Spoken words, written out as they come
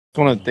It's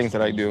one of the things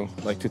that I do,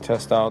 like to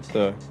test out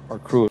our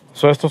crew.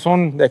 So estos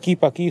son, de aquí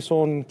para aquí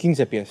son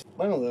 15 pies.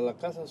 Bueno, de la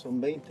casa son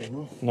 20,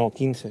 ¿no? No,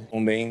 15.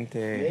 Son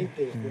 20.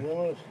 20,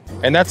 tenemos.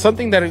 And that's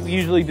something that we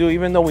usually do,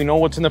 even though we know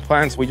what's in the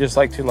plans. We just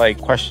like to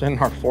question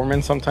our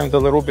foreman sometimes a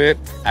little bit,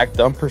 act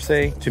dumb per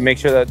se, to make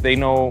sure that they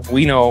know,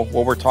 we know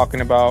what we're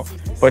talking about.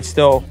 But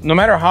still, no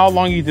matter how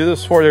long you do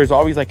this for, there's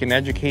always like an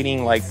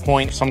educating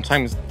point.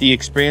 Sometimes the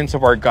experience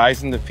of our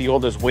guys in the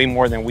field is way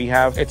more than we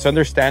have. It's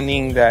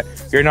understanding that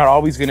you're not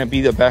always going to be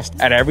the best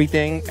at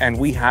everything. And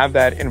we have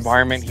that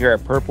environment here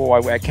at Purple.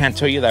 I can't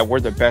tell you that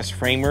we're the best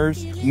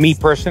framers, me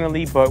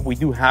personally, but we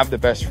do have the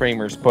best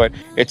framers. But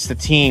it's the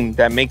team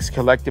that makes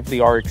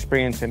collectively our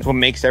experience and what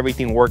makes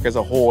everything work as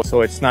a whole.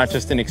 So it's not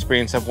just an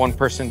experience of one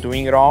person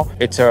doing it all.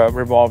 It's a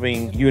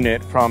revolving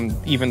unit from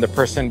even the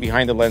person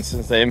behind the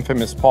lenses, the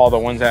infamous Paul, the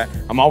ones that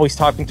I'm always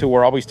talking to.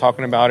 We're always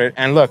talking about it.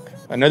 And look,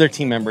 another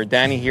team member,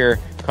 Danny here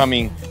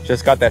coming,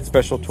 just got that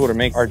special tool to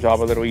make our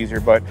job a little easier,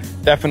 but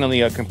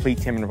definitely a complete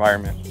team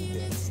environment.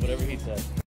 Whatever he said.